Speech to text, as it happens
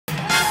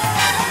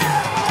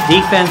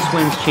Defense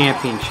wins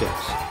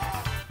championships.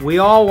 We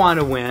all want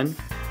to win,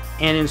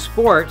 and in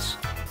sports,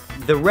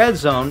 the red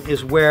zone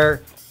is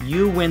where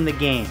you win the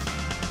game.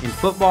 In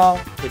football,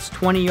 it's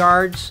 20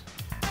 yards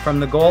from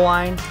the goal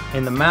line.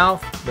 In the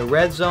mouth, the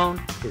red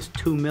zone is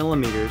 2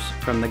 millimeters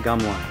from the gum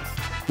line.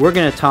 We're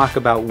going to talk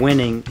about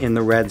winning in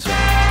the red zone.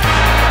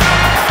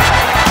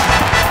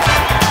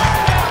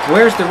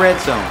 Where's the red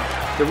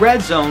zone? The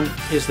red zone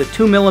is the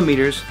 2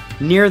 millimeters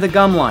near the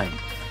gum line.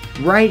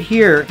 Right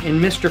here in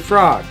Mr.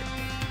 Frog.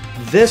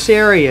 This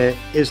area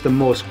is the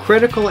most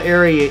critical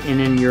area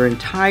in your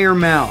entire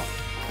mouth.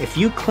 If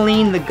you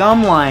clean the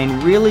gum line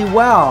really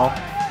well,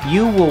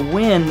 you will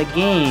win the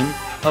game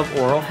of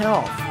oral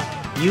health.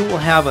 You will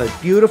have a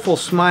beautiful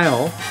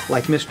smile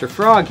like Mr.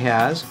 Frog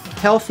has,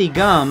 healthy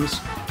gums,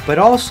 but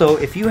also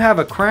if you have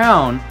a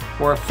crown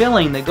or a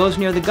filling that goes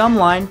near the gum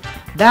line,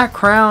 that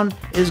crown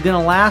is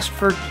going to last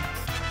for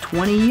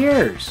 20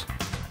 years.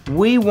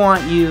 We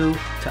want you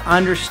to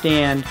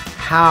understand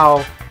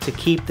how to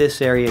keep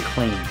this area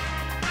clean.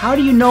 How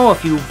do you know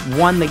if you've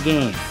won the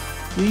game?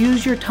 You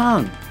use your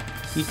tongue.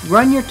 You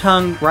run your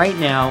tongue right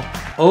now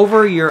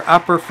over your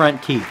upper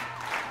front teeth,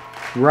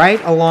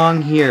 right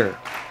along here,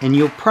 and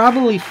you'll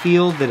probably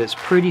feel that it's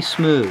pretty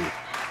smooth.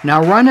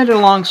 Now run it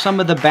along some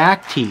of the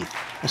back teeth,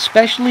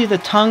 especially the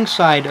tongue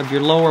side of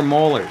your lower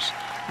molars,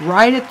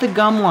 right at the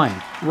gum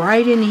line,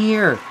 right in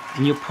here,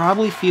 and you'll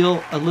probably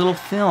feel a little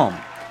film.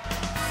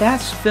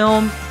 That's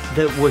film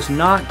that was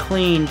not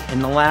cleaned in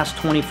the last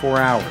 24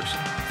 hours.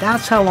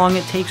 That's how long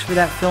it takes for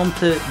that film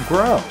to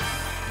grow.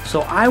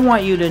 So I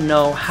want you to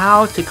know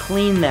how to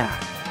clean that.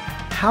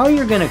 How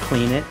you're going to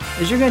clean it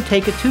is you're going to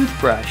take a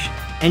toothbrush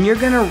and you're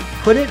going to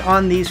put it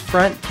on these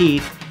front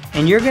teeth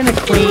and you're going to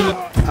clean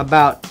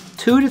about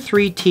 2 to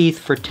 3 teeth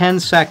for 10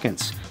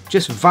 seconds,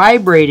 just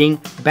vibrating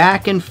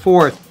back and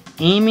forth,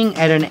 aiming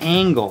at an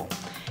angle.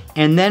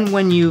 And then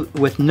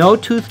with no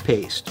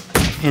toothpaste,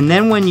 and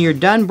then when you're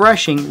done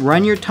brushing,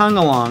 run your tongue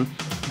along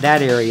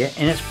that area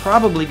and it's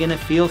probably going to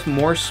feel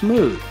more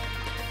smooth.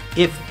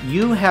 If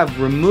you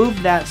have removed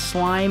that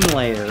slime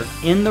layer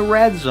in the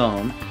red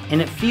zone and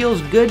it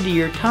feels good to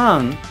your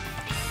tongue,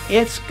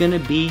 it's going to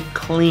be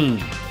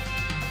clean.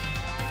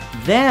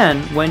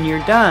 Then when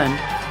you're done,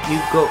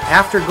 you go,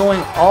 after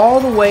going all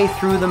the way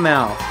through the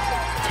mouth,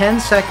 10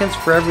 seconds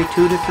for every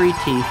 2 to 3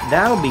 teeth,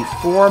 that'll be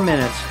 4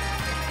 minutes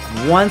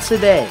once a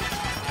day.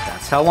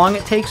 That's how long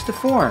it takes to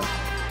form.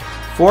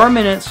 4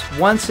 minutes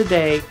once a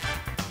day.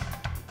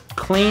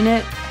 Clean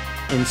it,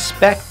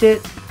 inspect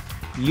it,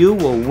 you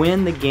will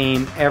win the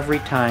game every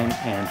time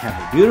and have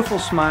a beautiful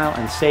smile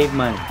and save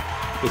money.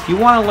 If you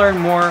want to learn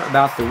more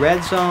about the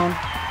red zone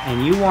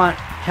and you want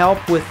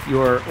help with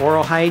your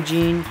oral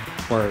hygiene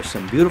or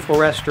some beautiful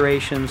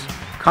restorations,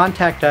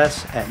 contact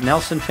us at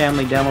Nelson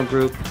Family Dental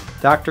Group.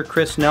 Dr.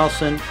 Chris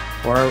Nelson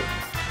or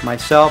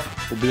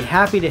myself will be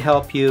happy to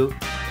help you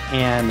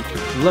and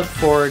look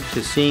forward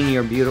to seeing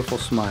your beautiful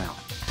smile.